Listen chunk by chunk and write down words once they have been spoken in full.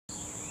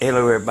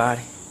Hello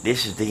everybody,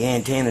 this is the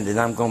antenna that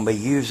I'm going to be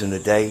using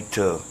today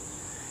to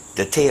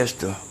test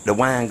the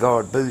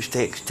Winegard Boost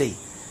XT.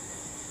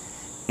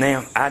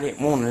 Now, I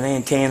didn't want an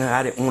antenna,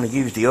 I didn't want to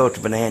use the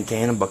ultimate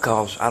antenna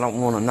because I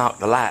don't want to knock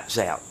the lights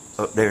out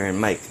up there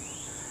in Macon.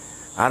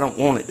 I don't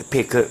want it to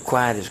pick up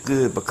quite as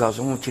good because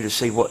I want you to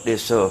see what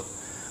this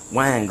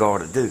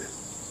Winegard will do.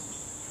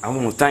 I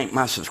want to thank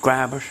my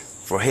subscribers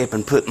for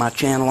helping put my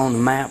channel on the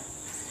map,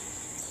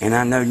 and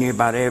I know near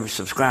about every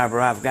subscriber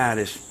I've got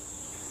is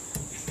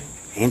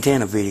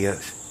antenna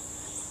videos.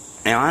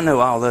 Now I know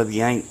all of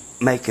you ain't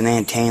making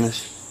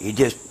antennas, you're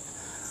just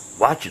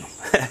watching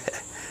them.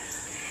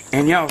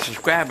 And y'all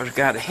subscribers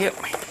gotta help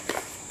me.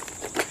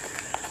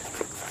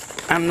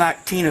 I'm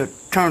like Tina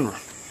Turner.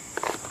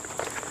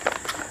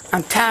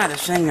 I'm tired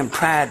of singing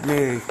Proud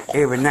Mary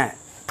every night.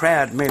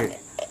 Proud Mary.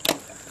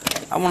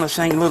 I want to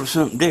sing a little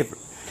something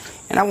different.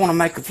 And I want to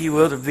make a few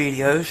other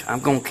videos.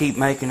 I'm going to keep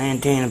making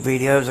antenna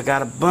videos. I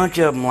got a bunch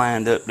of them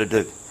lined up to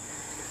do.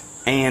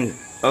 And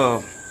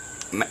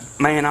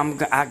man, I'm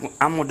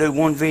gonna do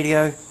one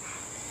video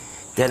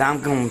that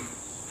I'm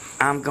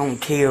gonna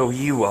tell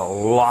you a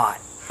lot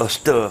of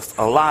stuff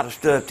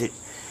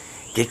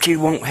that you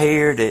won't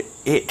hear, that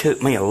it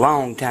took me a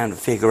long time to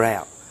figure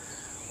out.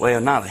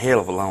 Well, not a hell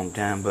of a long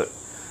time, but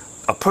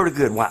a pretty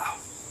good while.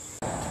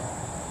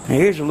 Now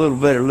here's a little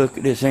better look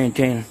at this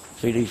antenna.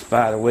 See these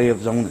spider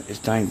webs on it? This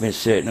thing's been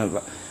setting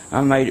up.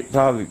 I made it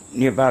probably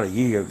near about a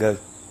year ago,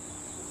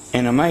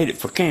 and I made it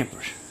for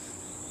campers.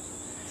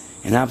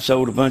 And I've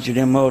sold a bunch of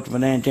them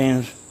ultimate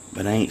antennas,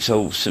 but I ain't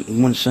sold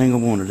one single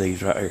one of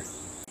these right here.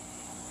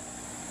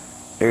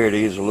 There it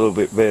is, a little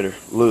bit better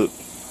look.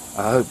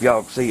 I hope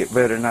y'all can see it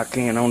better than I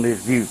can on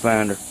this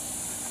viewfinder.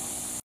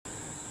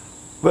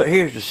 But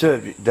here's the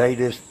subject today,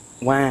 this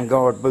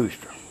Winegard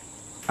booster.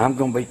 I'm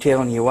going to be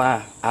telling you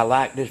why I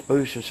like this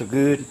booster so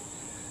good.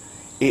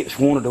 It's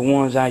one of the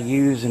ones I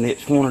use, and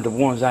it's one of the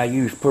ones I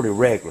use pretty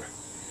regular.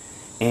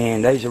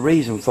 And there's a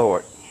reason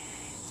for it.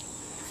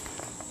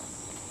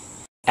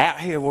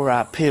 Out here where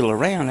I piddle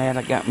around at,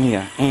 I got me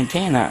an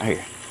antenna out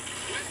here.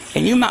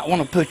 And you might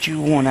want to put you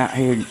one out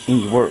here in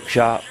your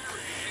workshop.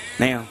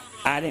 Now,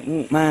 I didn't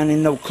want mine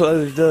in no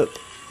closed up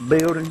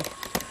building.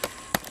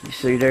 You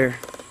see there?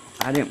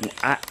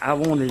 I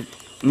wanted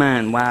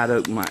mine wide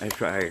open like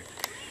this right here.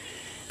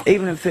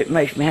 Even if it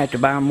makes me have to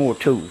buy more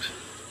tools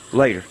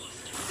later.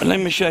 But let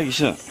me show you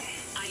something.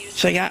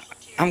 See,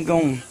 I'm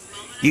going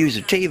to use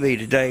a TV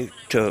today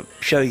to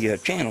show you a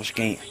channel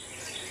scan.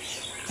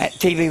 That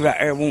TV right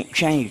there won't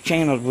change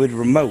channels with the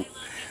remote.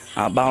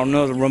 I bought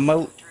another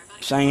remote,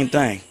 same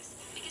thing.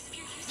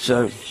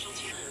 So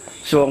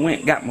I went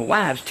and got my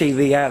wife's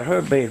TV out of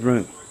her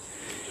bedroom.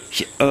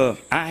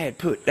 I had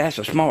put, that's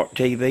a smart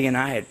TV, and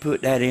I had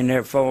put that in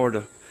there for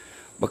her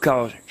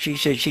because she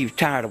said she was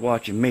tired of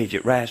watching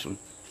midget wrestling.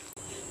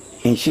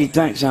 And she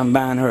thinks I'm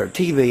buying her a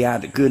TV out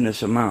of the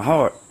goodness of my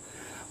heart.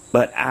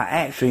 But I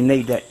actually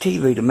need that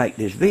TV to make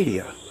this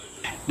video.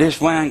 This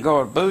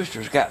Winegard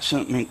booster's got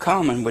something in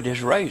common with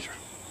this razor.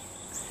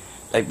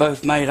 They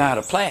both made out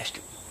of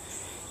plastic.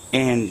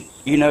 And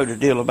you know the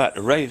deal about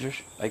the razors.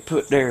 They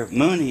put their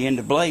money in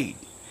the blade.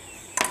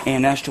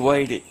 And that's the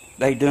way that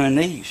they done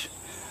these.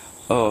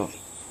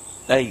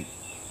 They,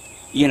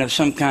 you know,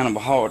 some kind of a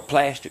hard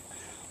plastic.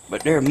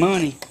 But their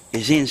money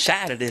is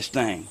inside of this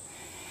thing.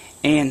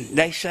 And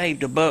they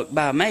saved a buck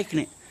by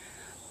making it.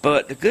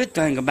 But the good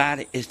thing about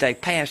it is they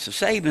pass the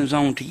savings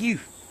on to you.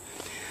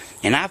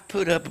 And I've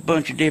put up a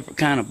bunch of different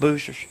kind of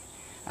boosters.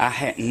 I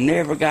hadn't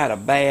never got a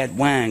bad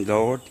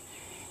Winegard,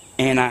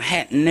 and I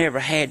hadn't never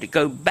had to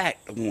go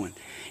back to one.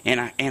 And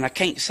I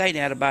can't say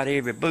that about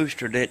every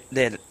booster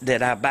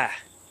that I buy.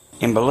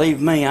 And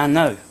believe me, I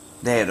know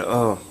that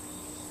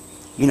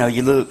you know,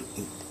 you look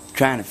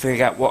trying to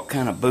figure out what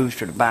kind of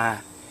booster to buy,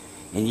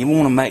 and you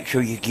want to make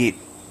sure you get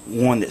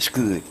one that's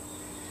good.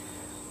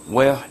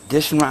 Well,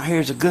 this one right here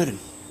is a good one.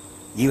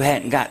 You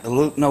hadn't got to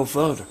look no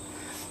further.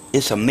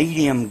 It's a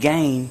medium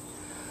gain.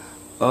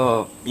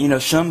 You know,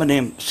 some of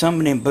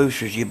them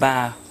boosters you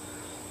buy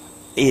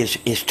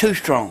is too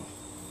strong,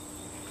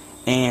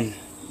 and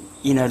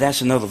you know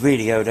that's another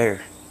video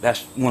there.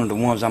 That's one of the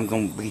ones I'm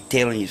going to be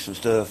telling you some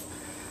stuff.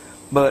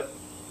 But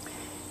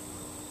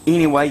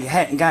anyway, you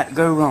hadn't got to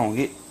go wrong.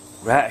 It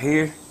right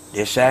here,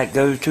 this side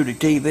goes to the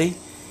TV,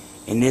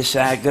 and this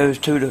side goes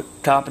to the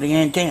top of the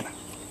antenna.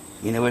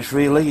 You know, it's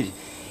real easy.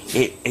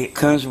 It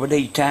comes with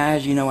these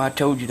ties. You know, I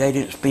told you they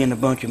didn't spend a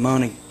bunch of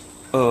money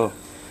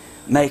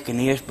making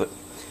this, but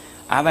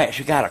I've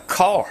actually got a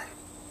car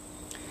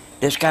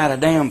that's got a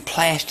damn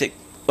plastic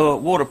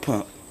water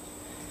pump.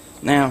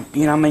 Now,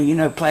 you know, I mean, you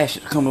know,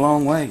 plastic's come a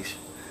long ways.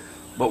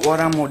 But what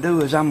I'm gonna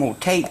do is I'm gonna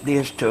tape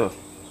this to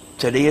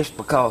this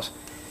because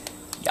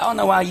y'all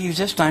know I use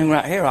this thing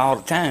right here all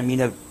the time.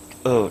 You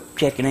know,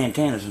 checking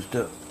antennas and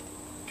stuff.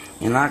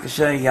 And like I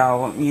say,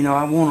 y'all, you know,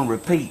 I want to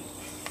repeat.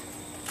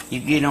 You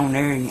get on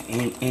there and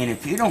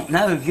if you don't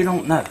know, you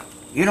don't know.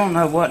 You don't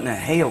know what in the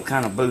hell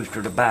kind of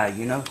booster to buy,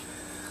 you know.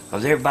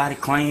 Because everybody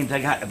claims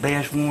they got the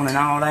best one and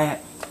all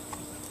that.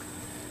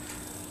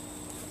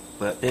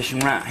 but this one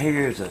right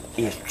here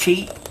is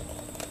cheap.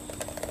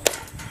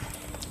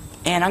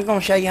 And I'm going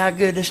to show you how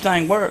good this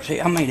thing works.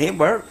 I mean, it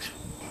works.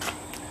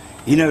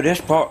 You know, this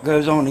part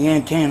goes on the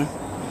antenna.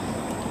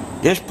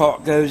 This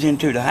part goes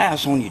into the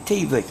house on your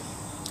TV.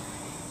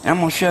 And I'm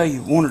going to show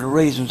you one of the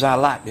reasons I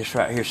like this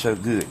right here so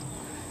good.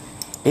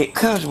 It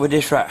comes with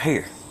this right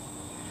here.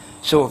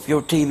 So if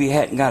your TV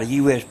hadn't got a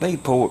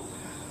USB port,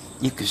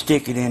 you can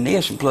stick it in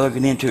this and plug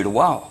it into the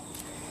wall.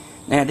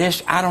 Now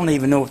this, I don't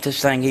even know if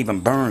this thing even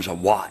burns a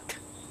watt.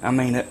 I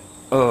mean,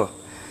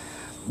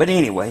 but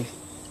anyway,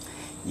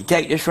 you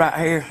take this right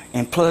here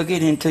and plug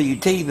it into your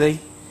TV,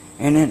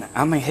 and then,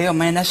 I mean, hell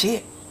man, that's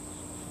it.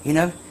 You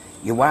know,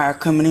 your wire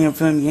coming in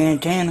from your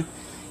antenna,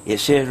 it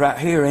says right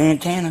here,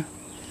 antenna.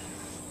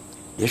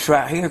 This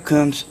right here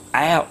comes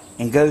out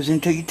and goes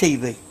into your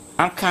TV.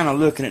 I'm kind of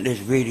looking at this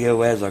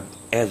video as I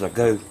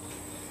go.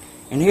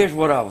 And here's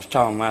what I was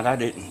talking about. I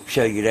didn't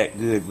show you that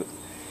good, but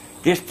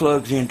this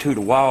plugs into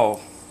the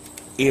wall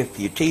if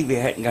your TV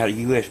hadn't got a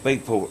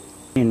USB port.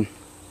 And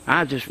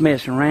I was just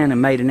messing around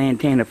and made an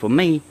antenna for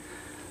me,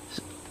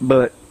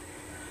 but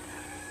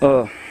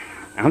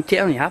I'm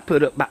telling you, I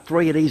put up about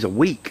 3 of these a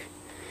week.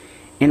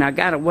 And I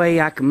got a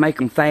way I can make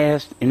them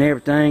fast and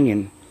everything,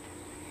 and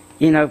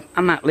you know,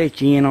 I might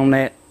let you in on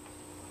that,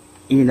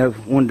 you know,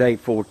 one day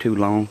before too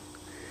long.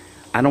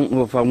 I don't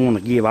know if I want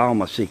to give all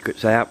my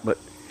secrets out, but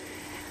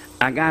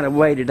I got a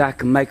way that I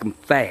can make them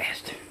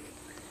fast.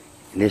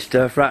 And this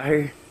stuff right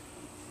here,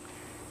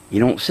 you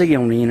don't see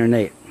on the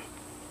internet.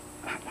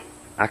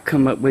 I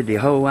come up with the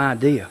whole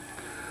idea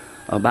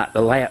about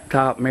the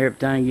laptop and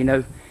everything, you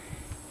know,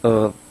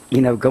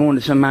 going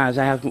to somebody's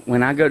house.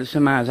 When I go to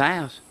somebody's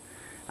house,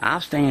 I'll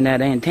stand that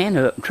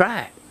antenna up and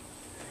try it.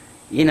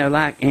 You know,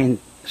 like in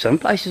some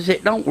places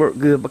it don't work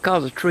good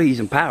because of trees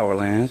and power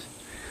lines.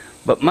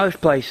 But most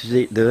places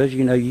it does.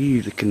 You know, you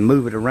usually can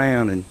move it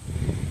around and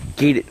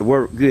get it to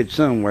work good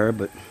somewhere.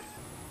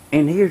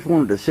 And here's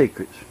one of the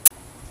secrets.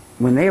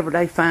 Whenever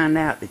they find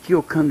out that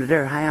you'll come to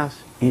their house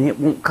and it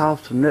won't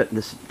cost them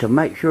nothing to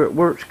make sure it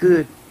works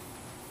good,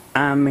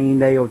 I mean,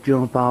 they'll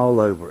jump all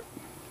over it.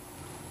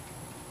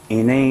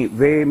 And there ain't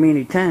very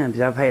many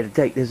times I've had to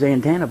take this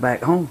antenna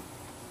back home.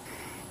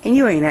 And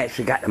you ain't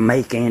actually got to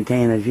make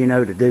antennas, you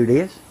know, to do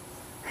this.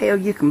 Hell,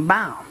 you can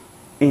buy them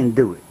and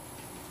do it.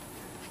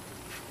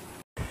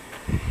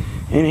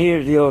 And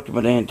here's the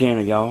ultimate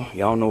antenna, y'all.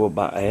 Y'all know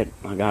about that.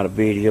 I got a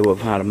video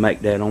of how to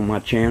make that on my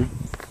channel.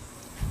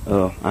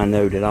 I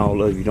know that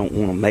all of you don't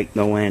want to make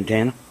no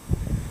antenna.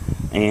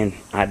 And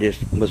I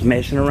just was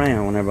messing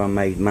around whenever I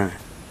made mine.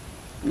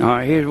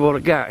 Alright, here's what I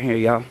got here,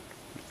 y'all.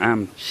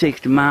 I'm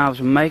 60 miles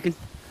from making.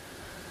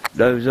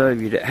 Those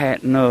of you that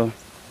hadn't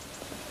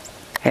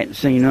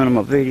seen none of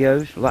my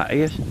videos like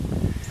this,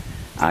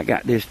 I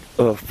got this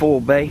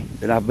 4-bay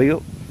that I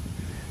built.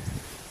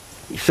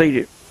 You see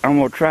that I'm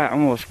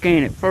gonna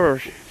scan it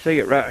first. See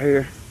it right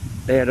here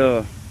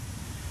that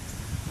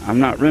I'm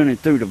not running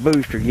through the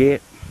booster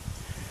yet.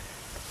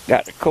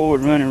 Got the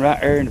cord running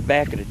right there in the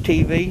back of the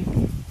TV.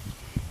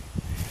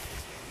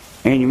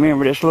 And you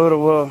remember this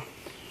little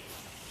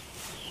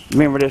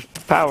remember this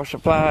power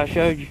supply I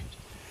showed you?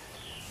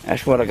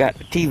 That's what I got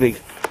the TV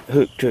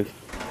hooked to.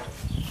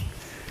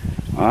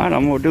 Alright,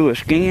 I'm gonna do a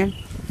scan.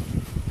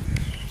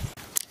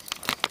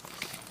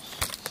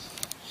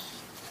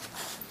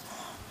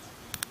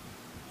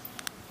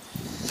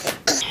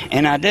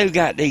 And I do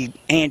got the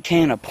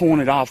antenna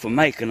pointed off of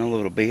making a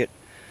little bit,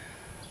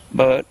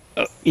 but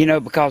you know,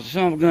 because the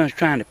son of a gun's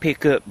trying to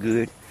pick up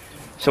good,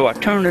 so I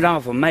turned it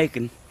off of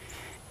making.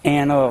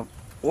 And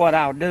what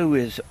I'll do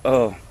is,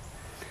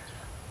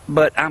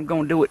 but I'm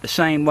gonna do it the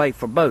same way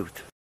for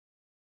both.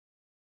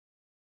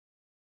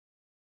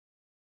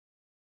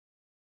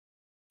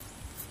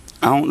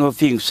 I don't know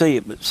if you can see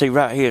it, but see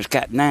right here, it's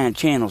got 9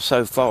 channels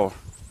so far.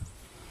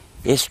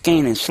 It's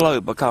scanning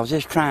slow because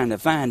it's trying to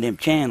find them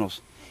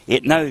channels.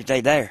 It knows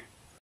they there.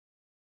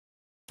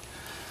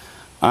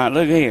 Alright,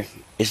 look here.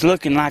 It's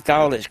looking like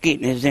all it's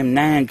getting is them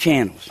 9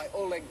 channels.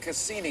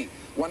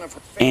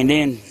 And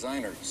then,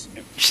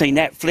 seen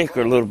that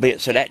flicker a little bit,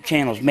 so that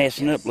channel's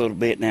messing up a little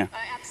bit now.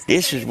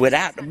 This is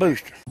without the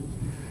booster.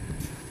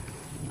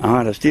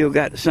 Alright, I still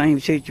got the same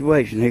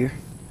situation here,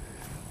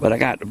 but I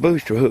got the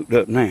booster hooked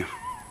up now.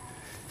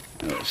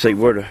 See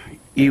where the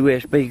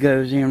USB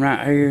goes in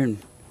right here, and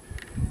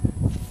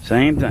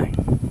same thing.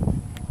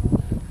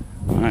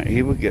 Alright,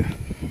 here we go.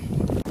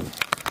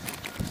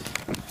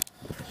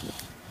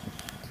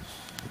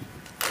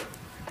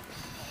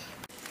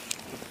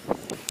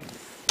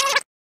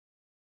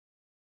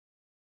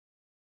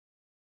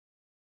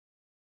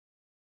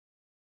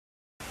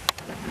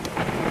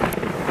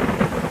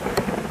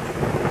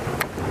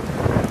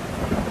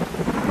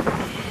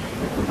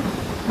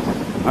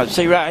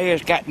 See right here,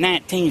 it's got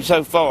 19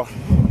 so far.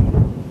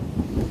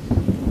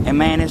 And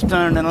man, it's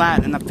turning the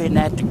light and I'm fitting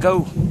that to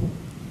go.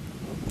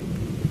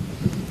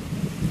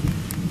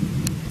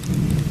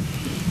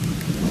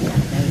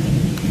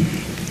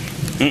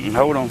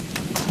 Hold on.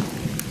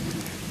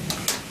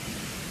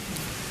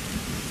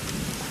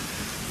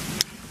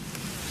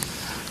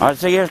 Alright,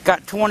 see, it's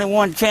got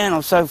 21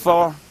 channels so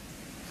far.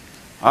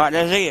 Alright,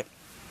 that's it.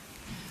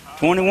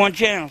 21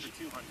 channels.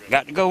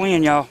 Got to go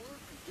in, y'all.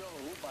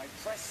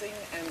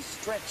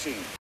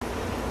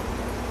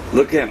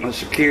 Look at my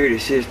security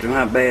system,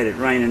 how bad it's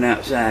raining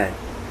outside.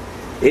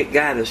 It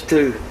got us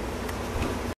too.